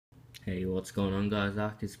Hey, what's going on guys,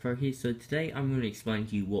 Arcus Pro here. So today I'm going to explain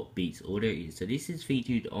to you what Beats Audio is. So this is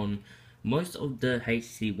featured on most of the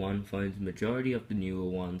HTC One phones, majority of the newer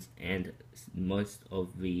ones, and most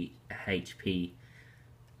of the HP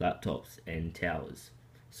laptops and towers.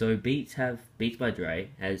 So Beats by Dre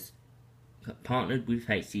has partnered with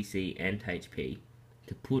HTC and HP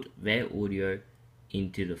to put their audio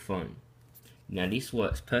into the phone. Now this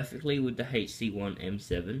works perfectly with the HTC One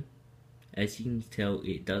M7. As you can tell,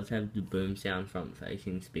 it does have the boom sound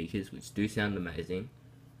front-facing speakers, which do sound amazing.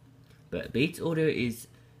 But Beats Audio is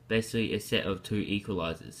basically a set of two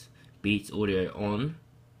equalizers. Beats Audio On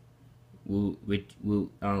will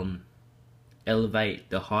elevate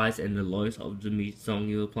the highs and the lows of the song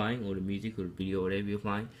you were playing, or the music, or the video, whatever you're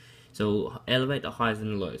playing. So elevate the highs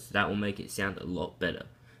and the lows. That will make it sound a lot better.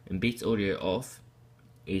 And Beats Audio Off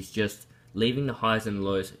is just leaving the highs and the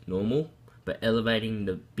lows normal, but elevating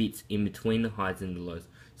the bits in between the highs and the lows,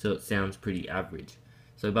 so it sounds pretty average.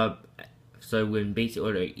 So when Beats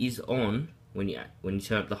Audio is on, when you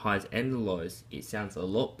turn up the highs and the lows, it sounds a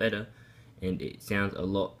lot better, and it sounds a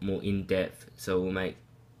lot more in depth. So it will make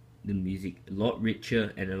the music a lot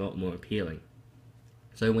richer and a lot more appealing.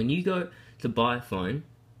 So when you go to buy a phone,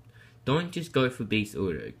 don't just go for Beats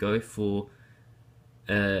Audio. Go for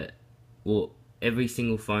every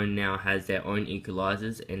single phone now has their own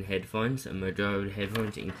equalizers and headphones. A majority of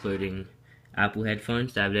headphones, including Apple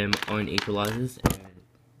headphones, they have their own equalizers. And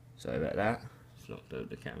sorry about that, it's not built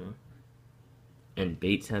the camera. And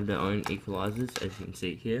Beats have their own equalizers, as you can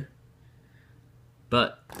see here.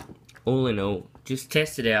 But all in all, just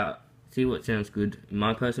test it out, see what sounds good. In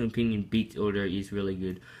my personal opinion, Beats Audio is really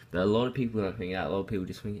good, but a lot of people don't think that. A lot of people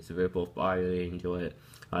just think it's a rip-off, but I really enjoy it.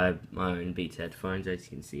 I have my own Beats headphones, as you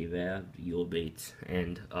can see there, Your Beats,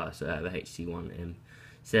 and I also have a HTC One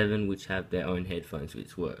M7, which have their own headphones,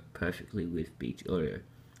 which work perfectly with Beats Audio.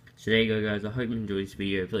 So there you go guys, I hope you enjoyed this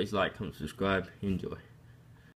video. Please like, comment, subscribe, enjoy.